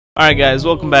Alright guys,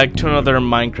 welcome back to another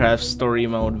Minecraft story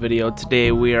mode video.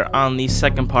 Today we are on the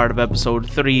second part of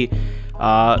episode 3.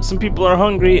 Some people are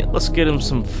hungry, let's get them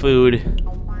some food.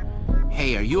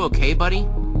 Hey, are you okay, buddy?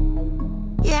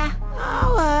 Yeah,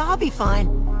 I'll be fine.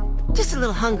 Just a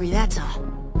little hungry, that's all.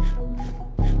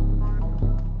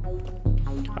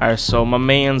 Alright, so my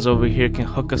mans over here can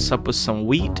hook us up with some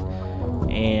wheat.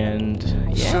 And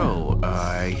yeah. So,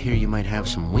 I hear you might have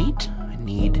some wheat. I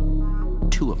need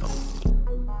 2 of them.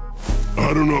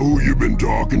 I don't know who you've been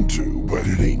talking to, but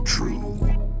it ain't true.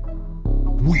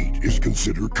 Wheat is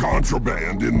considered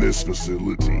contraband in this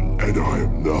facility, and I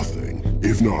am nothing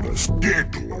if not a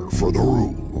stickler for the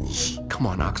rules. Come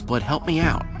on, Oxblood, help me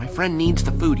out. My friend needs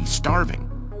the food. He's starving.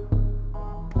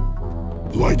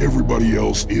 Like everybody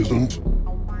else isn't?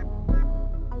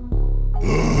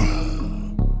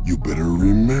 You better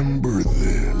remember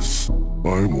this.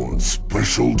 I want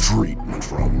special treatment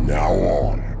from now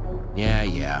on.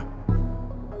 Yeah.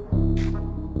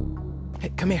 Hey,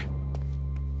 come here.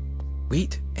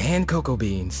 Wheat and cocoa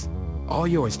beans. All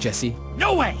yours, Jesse.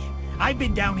 No way! I've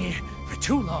been down here for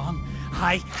too long.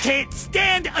 I can't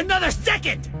stand another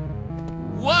second!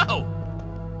 Whoa!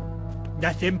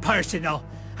 Nothing personal.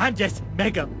 I'm just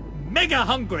mega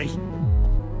hungry.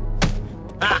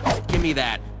 Ah, give me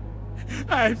that.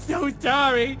 I'm so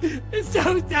sorry.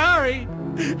 So sorry.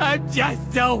 I'm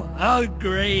just so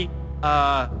hungry.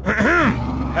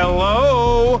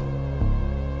 Hello?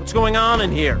 What's going on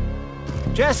in here?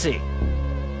 Jesse,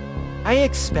 I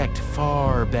expect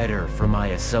far better from my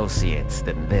associates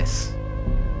than this.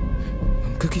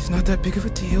 One cookie's not that big of a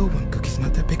deal. One cookie's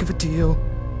not that big of a deal.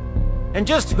 And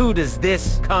just who does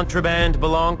this contraband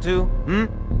belong to,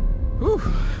 Whew.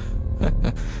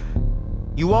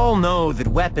 You all know that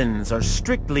weapons are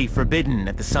strictly forbidden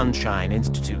at the Sunshine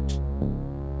Institute.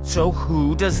 So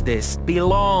who does this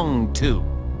belong to?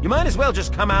 You might as well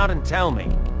just come out and tell me.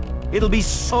 It'll be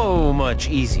so much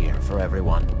easier for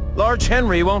everyone. Large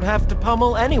Henry won't have to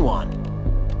pummel anyone.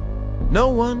 No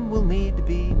one will need to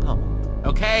be pummeled.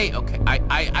 Okay.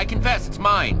 I confess, it's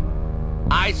mine.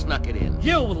 I snuck it in.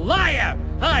 You liar!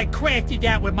 I crafted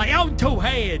that with my own 2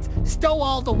 hands. Stole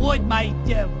all the wood, my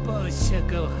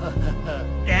sugar.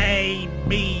 I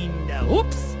mean,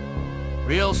 oops.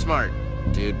 Real smart,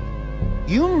 dude.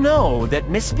 You know that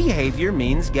misbehavior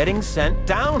means getting sent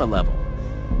down a level.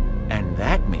 And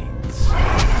that means...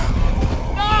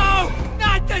 No!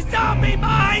 Not the zombie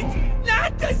mines!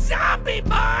 Not the zombie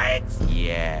mines!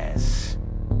 Yes.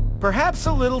 Perhaps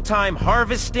a little time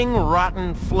harvesting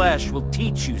rotten flesh will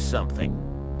teach you something.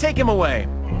 Take him away.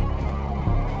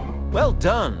 Well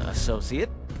done, associate.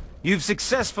 You've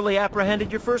successfully apprehended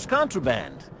your first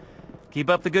contraband. Keep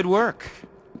up the good work.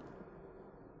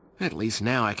 At least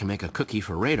now I can make a cookie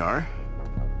for Radar.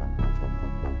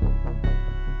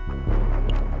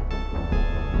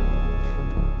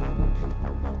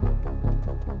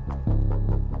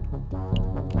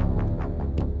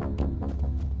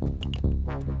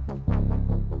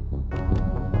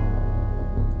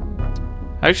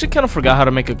 I actually kind of forgot how to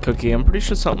make a cookie. I'm pretty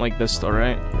sure something like this though,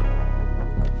 right?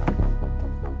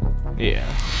 Yeah.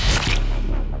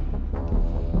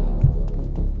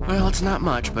 Well, it's not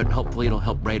much, but hopefully it'll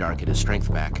help Radar get his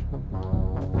strength back.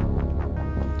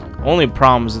 Only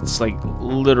problem is it's like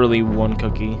literally 1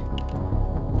 cookie.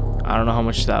 I don't know how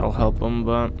much that'll help him,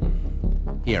 but...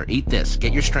 Here, eat this.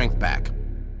 Get your strength back.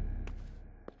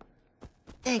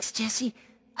 Thanks, Jesse.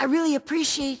 I really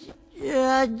appreciate it.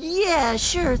 Yeah,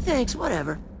 sure, thanks,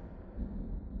 whatever.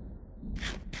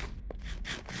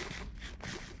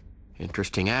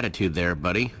 Interesting attitude there,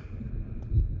 buddy.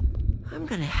 I'm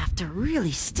gonna have to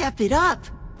really step it up.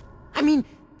 I mean,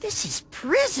 this is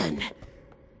prison.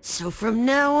 So from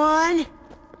now on...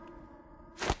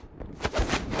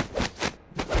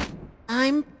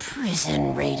 I'm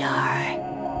Prison Radar.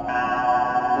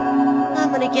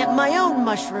 I'm gonna get my own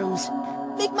mushrooms.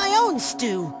 Make my own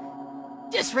stew.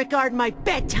 Disregard my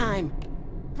bedtime.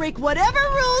 Break whatever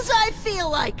rules I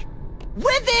feel like.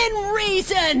 Within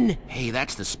reason! Hey,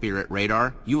 that's the spirit,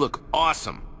 Radar. You look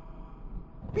awesome.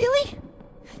 Really?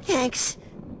 Thanks.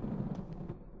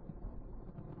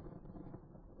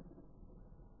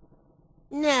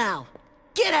 Now,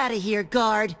 get out of here,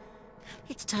 guard.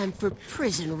 It's time for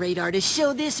Prison Radar to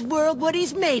show this world what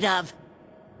he's made of.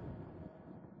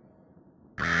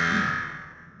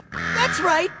 That's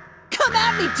right. Come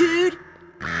at me, dude.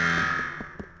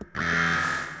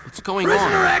 What's going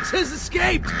Prisoner on? X has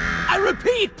escaped! I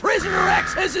repeat, Prisoner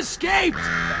X has escaped!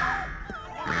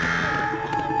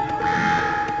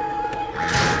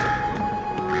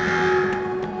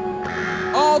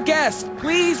 All guests,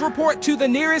 please report to the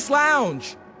nearest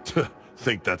lounge.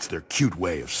 Think that's their cute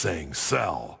way of saying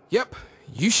cell. Yep,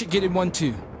 you should get in one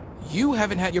too. You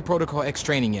haven't had your Protocol X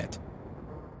training yet.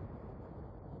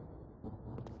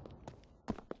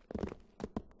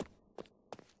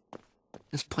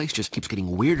 This place just keeps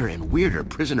getting weirder and weirder.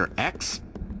 Prisoner X?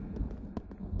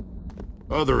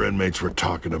 Other inmates were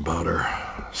talking about her.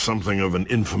 Something of an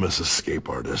infamous escape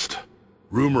artist.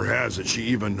 Rumor has it she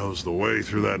even knows the way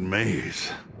through that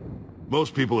maze.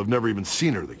 Most people have never even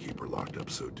seen her, they keep her locked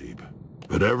up so deep.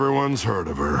 But everyone's heard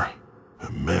of her.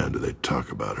 And man, do they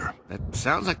talk about her. That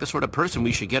sounds like the sort of person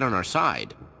we should get on our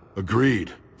side.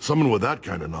 Agreed. Someone with that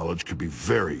kind of knowledge could be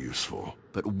very useful.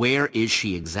 But where is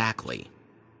she exactly?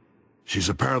 She's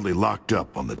apparently locked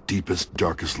up on the deepest,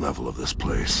 darkest level of this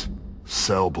place.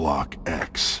 Cell Block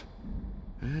X.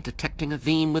 Detecting a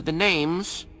theme with the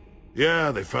names.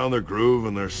 Yeah, they found their groove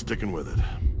and they're sticking with it.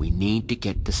 We need to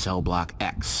get to Cell Block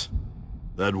X.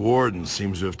 That warden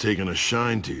seems to have taken a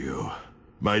shine to you.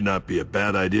 Might not be a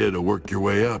bad idea to work your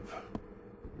way up.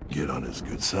 Get on his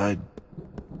good side.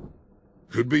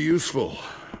 Could be useful.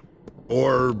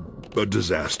 Or a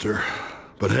disaster.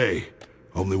 But hey,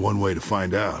 only one way to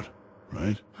find out,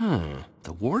 right?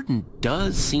 The warden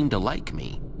does seem to like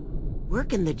me.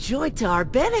 Working the joint to our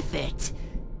benefit.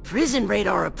 Prison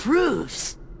Radar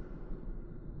approves.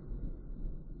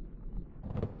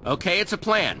 Okay, it's a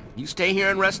plan. You stay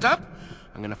here and rest up.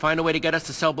 I'm gonna find a way to get us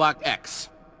to Cell Block X.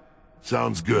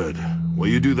 Sounds good. While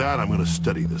you do that, I'm gonna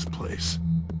study this place.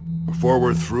 Before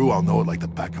we're through, I'll know it like the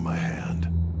back of my hand.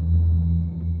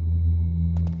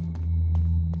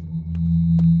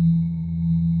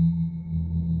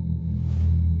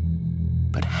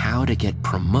 But how to get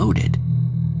promoted?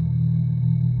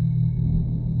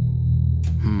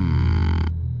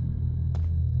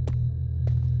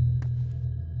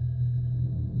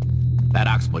 That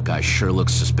Oxblood guy sure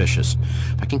looks suspicious.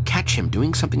 If I can catch him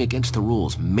doing something against the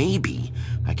rules, maybe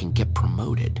I can get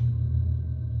promoted.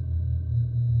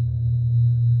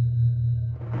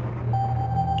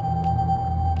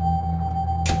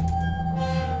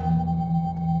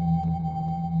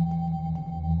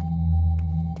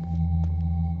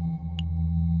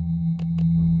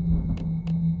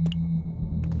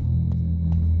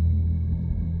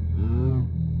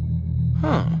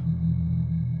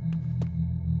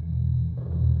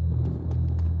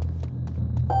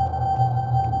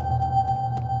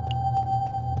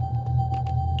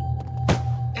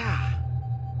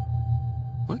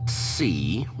 Let's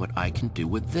see what I can do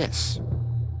with this.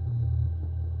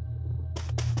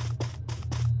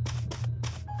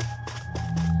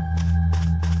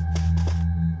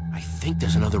 I think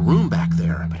there's another room back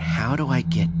there, but how do I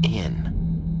get in?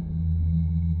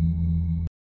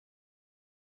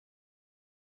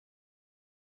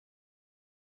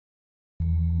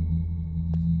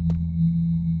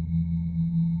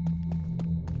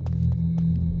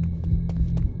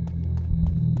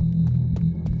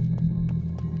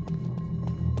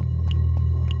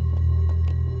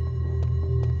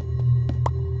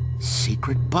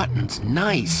 Secret buttons,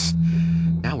 nice!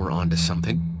 Now we're on to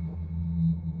something.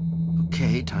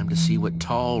 Okay, time to see what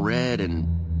tall, red, and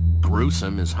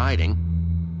gruesome is hiding.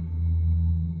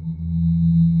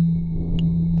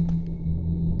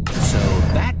 So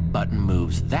that button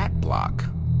moves that block.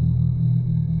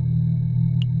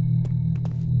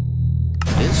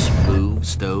 This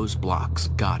moves those blocks,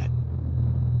 got it.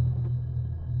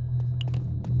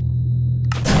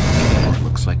 Okay,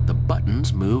 looks like the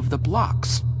buttons move the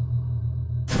blocks.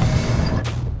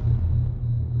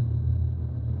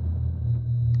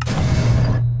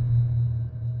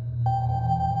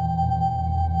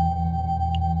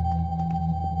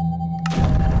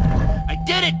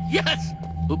 Yes!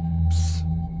 Oops.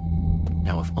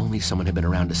 Now, if only someone had been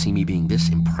around to see me being this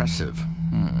impressive.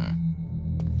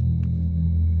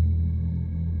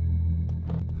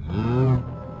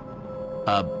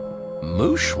 A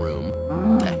moosh room?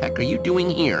 What the heck are you doing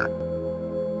here?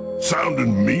 Sounded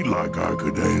to me like I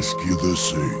could ask you the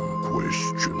same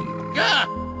question. Ah!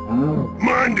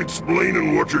 Mind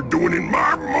explaining what you're doing in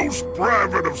my most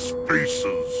private of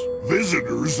spaces?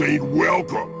 Visitors ain't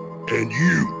welcome, and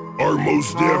you are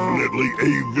most definitely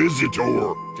a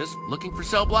visitor. Just looking for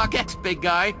Cell Block X, big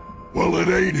guy. Well, it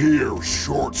ain't here,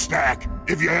 short stack.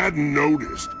 If you hadn't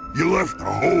noticed, you left the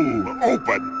hole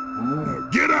open. Now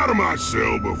get out of my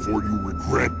cell before you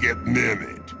regret getting in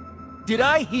it. Did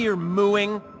I hear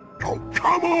mooing? Oh,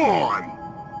 come on!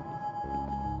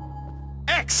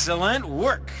 Excellent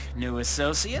work, new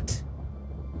associate.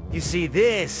 You see,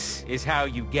 this is how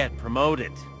you get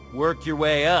promoted. Work your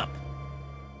way up.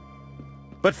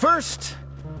 But first,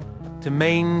 to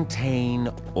maintain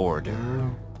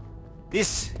order,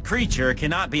 This creature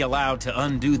cannot be allowed to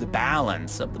undo the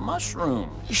balance of the mushroom.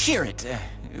 Shear it,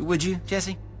 would you,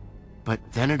 Jesse? But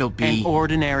then it'll be... An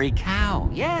ordinary cow,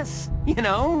 yes. You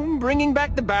know, bringing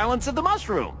back the balance of the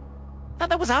mushroom. Thought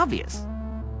that was obvious.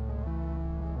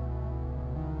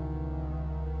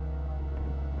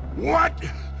 What?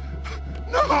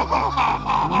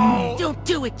 No! Don't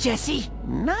do it, Jesse!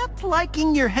 Not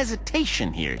liking your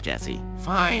hesitation here, Jesse.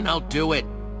 Fine, I'll do it.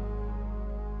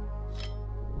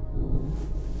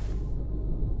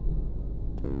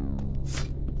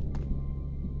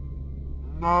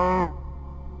 No.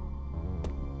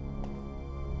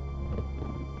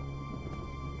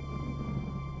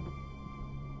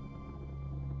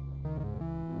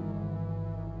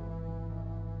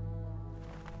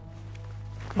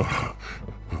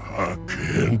 I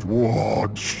can't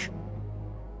watch.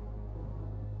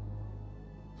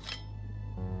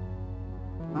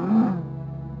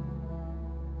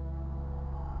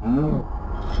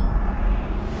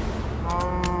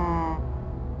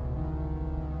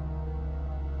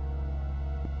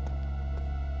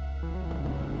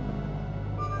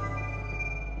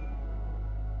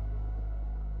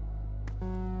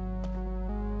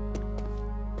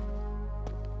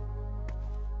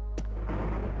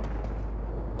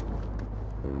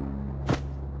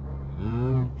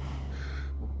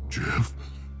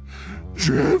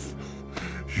 Jeff?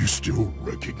 You still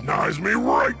recognize me,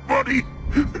 right, buddy?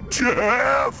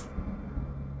 Jeff!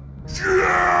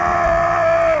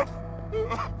 Jeff!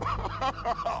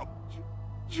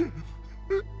 Jeff!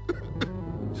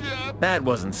 That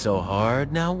wasn't so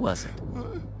hard, now was it?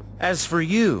 As for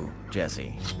you,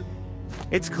 Jesse,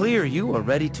 it's clear you are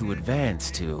ready to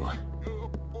advance to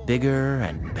bigger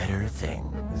and better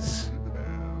things.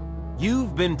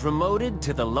 You've been promoted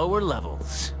to the lower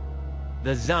levels.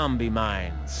 The zombie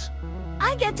mines.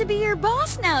 I get to be your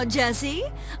boss now, Jesse.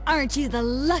 Aren't you the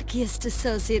luckiest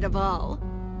associate of all?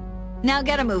 Now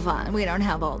get a move on. We don't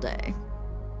have all day.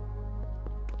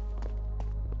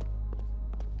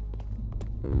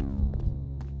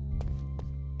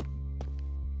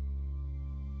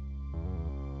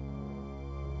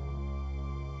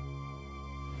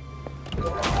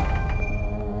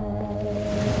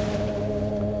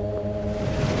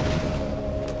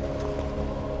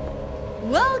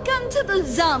 Welcome to the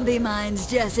zombie mines,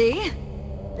 Jesse.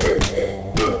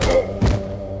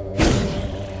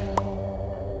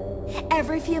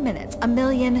 Every few minutes, a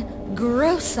million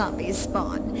gross zombies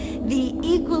spawn. The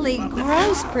equally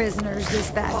gross prisoners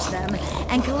dispatch them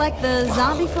and collect the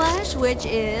zombie flesh, which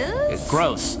is...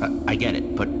 Gross. I get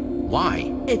it, but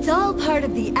why? It's all part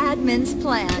of the admin's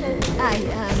plan. I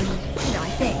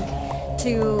think,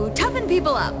 to toughen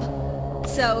people up.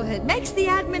 So if it makes the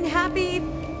admin happy,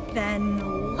 then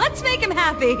let's make him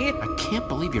happy. I can't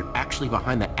believe you're actually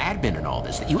behind the admin in all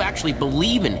this, that you actually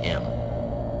believe in him.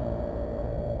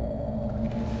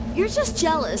 You're just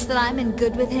jealous that I'm in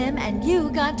good with him and you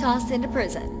got tossed into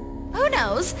prison. Who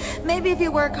knows? Maybe if you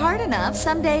work hard enough,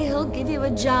 someday he'll give you a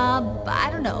job,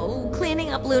 I don't know,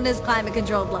 cleaning up Luna's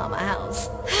climate-controlled llama house.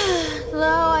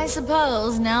 Though I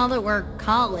suppose, now that we're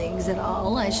colleagues at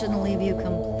all, I shouldn't leave you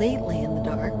completely in the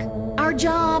dark. Our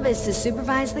job is to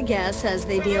supervise the guests as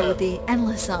they deal with the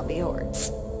endless zombie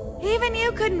hordes. Even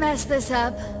you couldn't mess this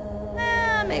up.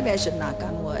 Maybe I should knock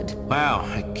on wood. Wow,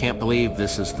 I can't believe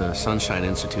this is the Sunshine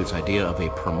Institute's idea of a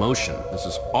promotion. This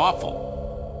is awful.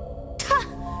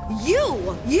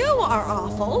 You are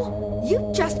awful.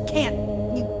 You just can't...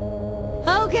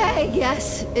 Okay,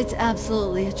 yes, it's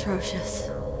absolutely atrocious.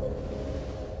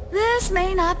 This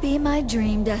may not be my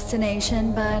dream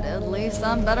destination, but at least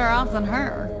I'm better off than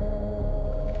her.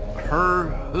 Her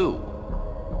who?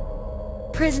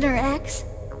 Prisoner X?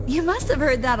 You must have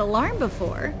heard that alarm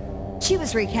before. She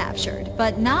was recaptured,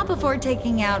 but not before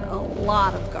taking out a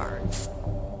lot of guards.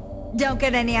 Don't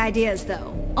get any ideas,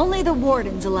 though. Only the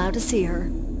warden's allowed to see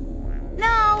her.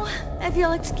 Now, if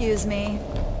you'll excuse me,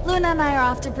 Luna and I are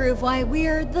off to prove why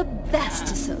we're the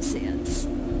best associates.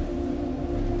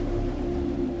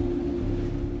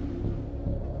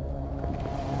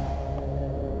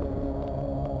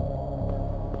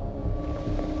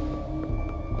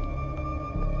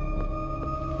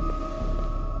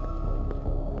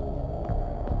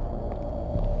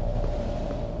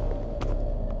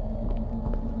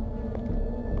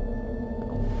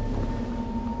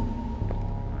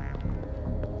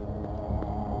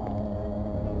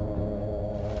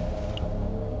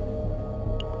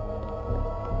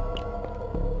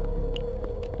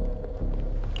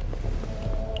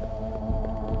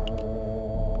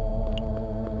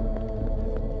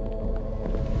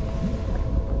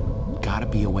 Gotta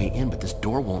be a way in, but this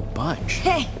door won't budge.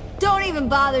 Hey, don't even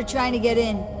bother trying to get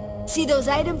in. See those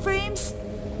item frames?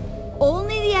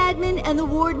 Only the admin and the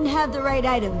warden have the right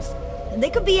items. And they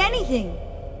could be anything.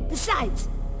 Besides,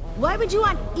 why would you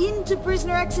want into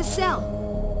Prisoner X's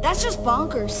cell? That's just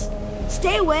bonkers.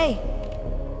 Stay away.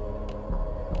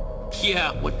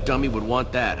 Yeah, what dummy would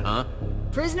want that, huh?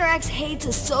 Prisoner X hates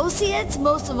associates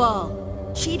most of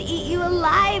all. She'd eat you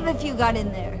alive if you got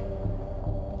in there.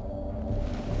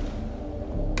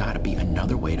 Gotta be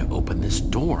another way to open this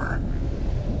door.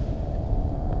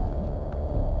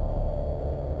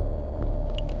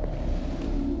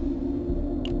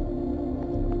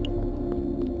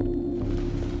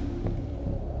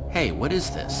 Hey, what is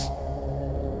this?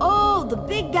 Oh, the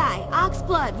big guy,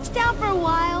 Oxblood, was down for a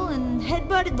while and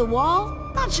headbutted the wall.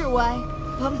 Not sure why,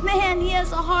 but man, he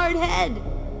has a hard head.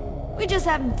 We just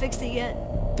haven't fixed it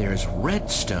yet. There's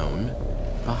redstone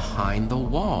behind the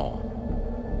wall.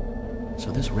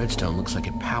 So this redstone looks like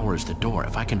it powers the door.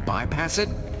 If I can bypass it,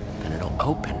 then it'll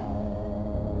open.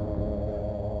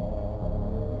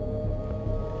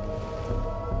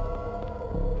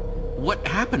 What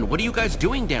happened? What are you guys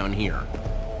doing down here?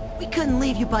 We couldn't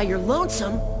leave you by your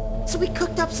lonesome, so we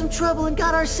cooked up some trouble and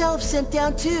got ourselves sent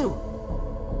down too.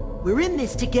 We're in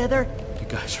this together. You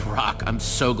guys rock. I'm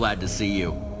so glad to see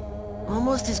you.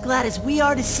 Almost as glad as we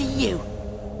are to see you.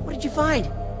 What did you find?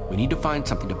 We need to find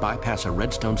something to bypass a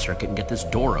redstone circuit and get this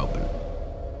door open.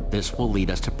 This will lead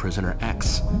us to Prisoner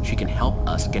X. She can help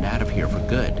us get out of here for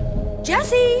good.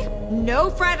 Jesse!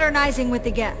 No fraternizing with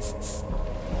the guests.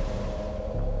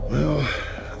 Well,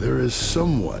 there is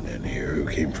someone in here who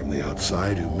came from the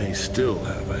outside who may still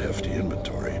have a hefty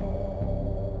inventory.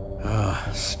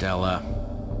 Stella.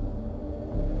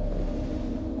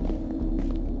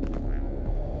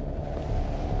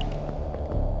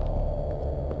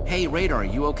 Hey, Radar,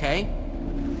 you okay?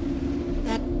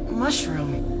 That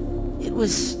mushroom, it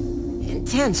was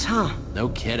intense, huh? No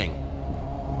kidding.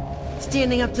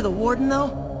 Standing up to the warden,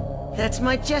 though? That's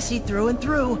my Jesse through and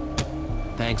through.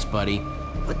 Thanks, buddy.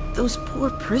 But those poor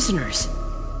prisoners.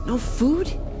 No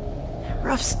food?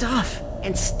 Rough stuff.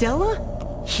 And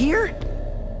Stella? Here?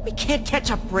 We can't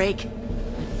catch a break.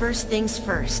 But first things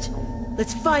first.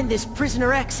 Let's find this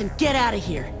Prisoner X and get out of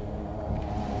here.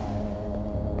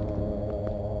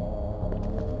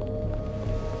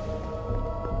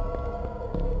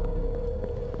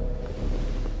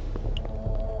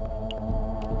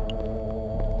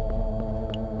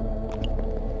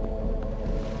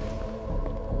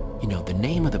 You know, the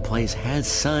name of the place has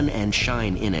sun and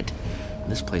shine in it.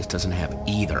 And this place doesn't have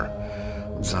either.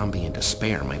 Zombie and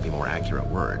despair might be more accurate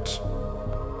words.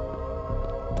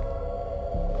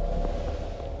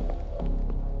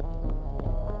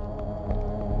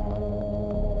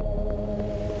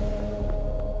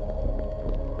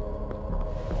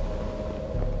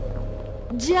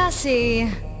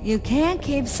 Jesse, you can't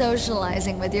keep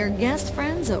socializing with your guest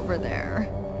friends over there.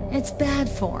 It's bad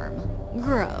form.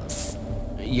 Gross.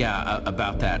 Yeah,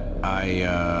 about that.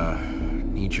 I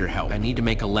need your help. I need to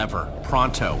make a lever.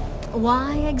 Pronto.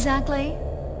 Why exactly?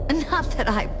 Not that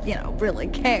I, really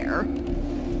care.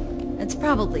 It's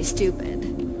probably stupid.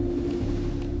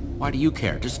 Why do you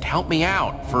care? Just help me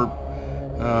out, for,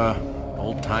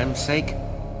 old time's sake.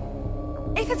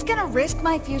 If it's gonna risk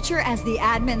my future as the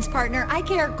admin's partner, I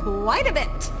care quite a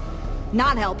bit.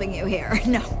 Not helping you here.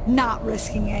 No, not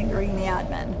risking angering the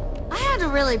admin. I had to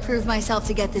really prove myself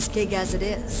to get this gig as it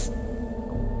is.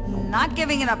 Not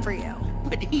giving it up for you.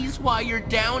 But he's why you're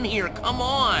down here, come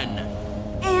on!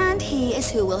 And he is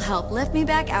who will help lift me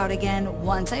back out again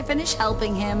once I finish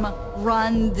helping him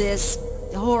run this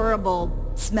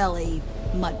horrible, smelly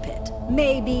mud pit.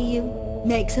 Maybe you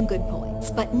make some good points,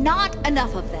 but not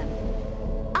enough of them.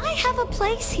 I have a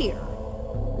place here.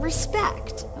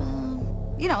 Respect,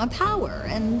 and power,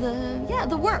 and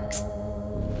the works.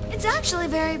 It's actually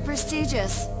very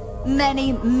prestigious.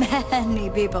 Many, many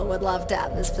people would love to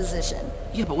have this position.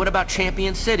 Yeah, but what about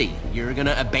Champion City? You're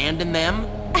gonna abandon them?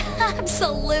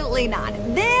 Absolutely not.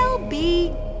 They'll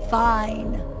be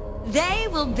fine. They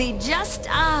will be just...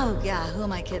 Oh, yeah, who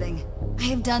am I kidding? I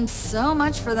have done so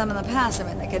much for them in the past. I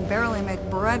mean, they can barely make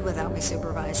bread without me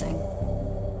supervising.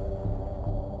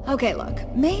 Okay, look.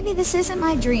 Maybe this isn't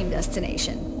my dream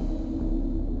destination.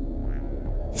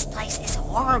 This place is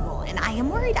horrible, and I am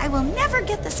worried I will never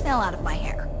get the smell out of my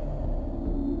hair.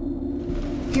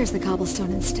 Here's the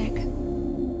cobblestone and stick.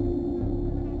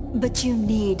 But you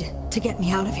need to get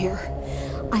me out of here.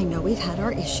 I know we've had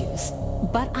our issues,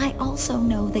 but I also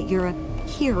know that you're a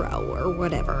hero or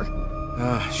whatever.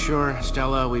 Sure,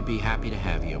 Stella, we'd be happy to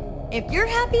have you. If you're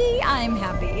happy, I'm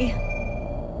happy.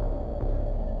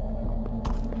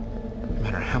 No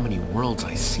matter how many worlds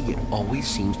I see, it always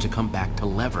seems to come back to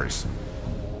levers.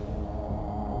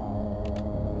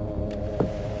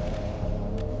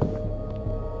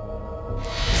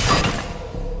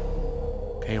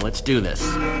 Let's do this.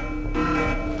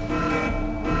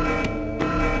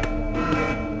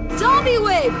 Zombie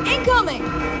wave incoming!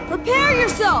 Prepare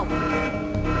yourself!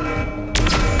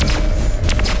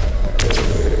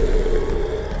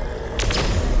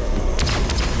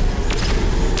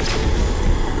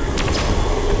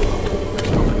 Let's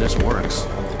hope this works.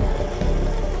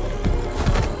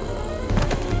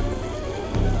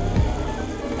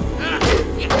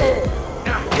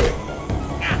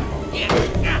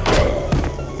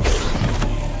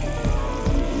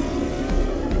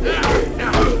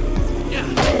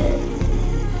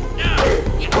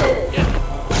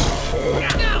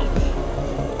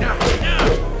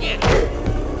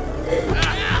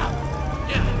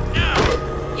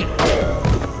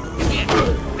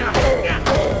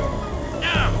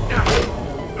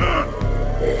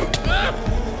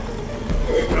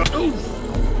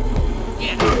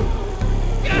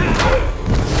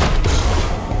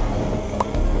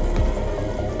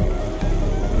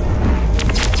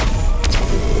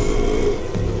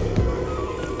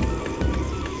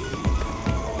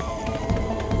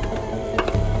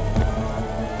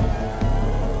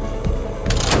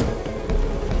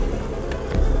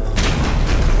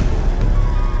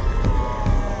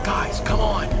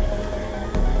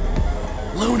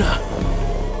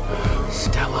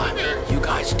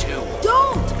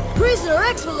 Prisoner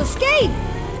X will escape!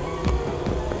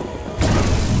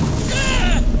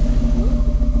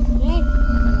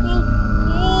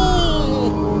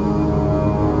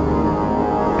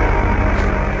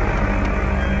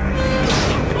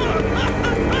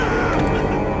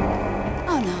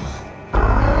 Oh no.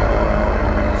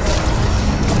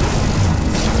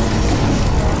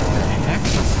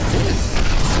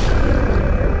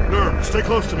 Nerm, stay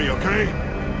close to me, okay?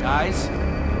 Guys?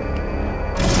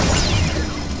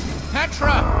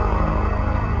 Petra!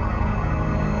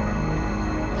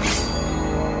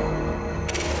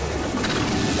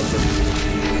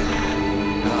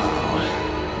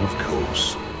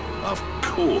 Of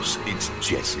course it's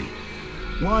Jesse.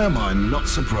 Why am I not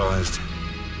surprised?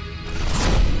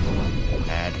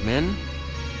 Admin?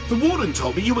 The warden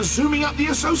told me you were zooming up the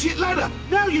associate ladder.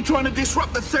 Now you're trying to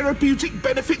disrupt the therapeutic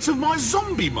benefits of my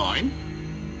zombie mine?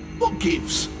 What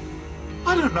gives?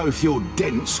 I don't know if you're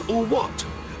dense or what,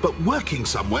 but working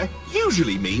somewhere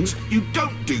usually means you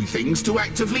don't do things to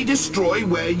actively destroy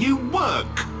where you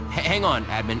work. Hang on,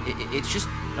 Admin. It's just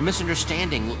a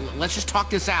misunderstanding. Let's just talk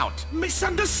this out.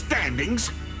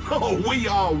 Misunderstandings? Oh, we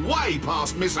are way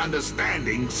past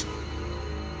misunderstandings.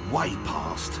 Way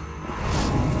past.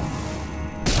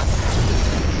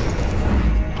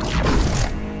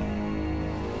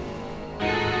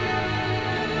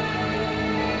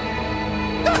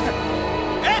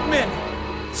 Admin!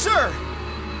 Sir!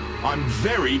 I'm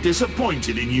very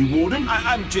disappointed in you, Warden.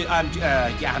 I'm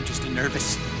just a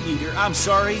nervous eater. I'm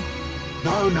sorry.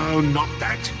 No, not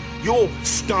that. Your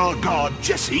star guard,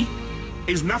 Jesse,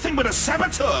 is nothing but a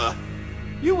saboteur.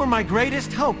 You were my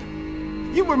greatest hope.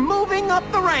 You were moving up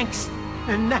the ranks,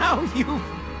 and now you've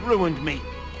ruined me.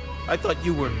 I thought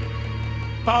you were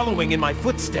following in my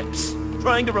footsteps,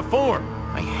 trying to reform.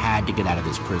 I had to get out of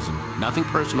this prison. Nothing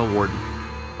personal, Warden.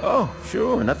 Oh,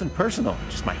 sure, nothing personal.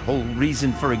 Just my whole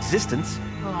reason for existence.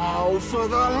 Oh, for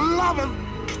the love of...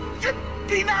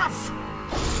 Enough!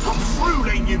 I'm through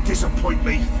letting you disappoint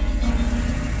me.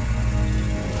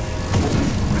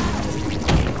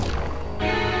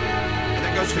 And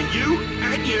that goes for you,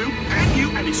 and you, and you,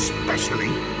 and especially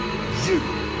you.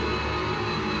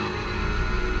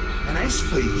 And as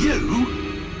for you,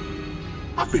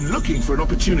 I've been looking for an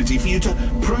opportunity for you to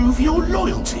prove your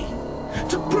loyalty.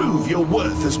 To prove your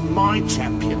worth as my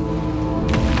champion.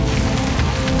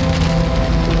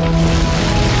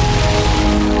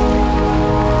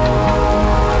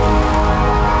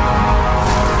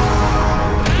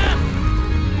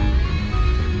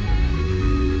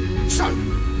 So,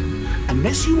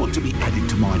 unless you want to be added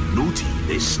to my naughty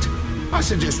list, I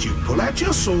suggest you pull out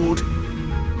your sword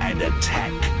and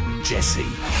attack Jesse.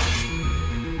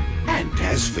 And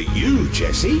as for you,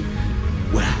 Jesse,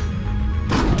 well,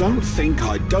 don't think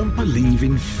I don't believe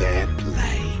in fair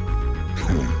play.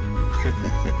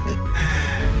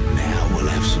 Now we'll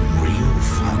have some real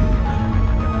fun.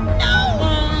 No!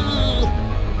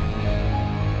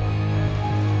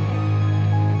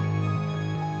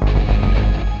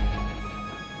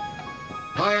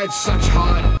 I had such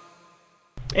hard...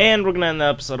 And we're gonna end the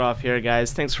episode off here,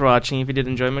 guys. Thanks for watching. If you did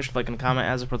enjoy, make sure to like and comment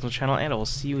as a personal channel, and I will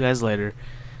see you guys later.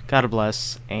 God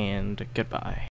bless, and goodbye.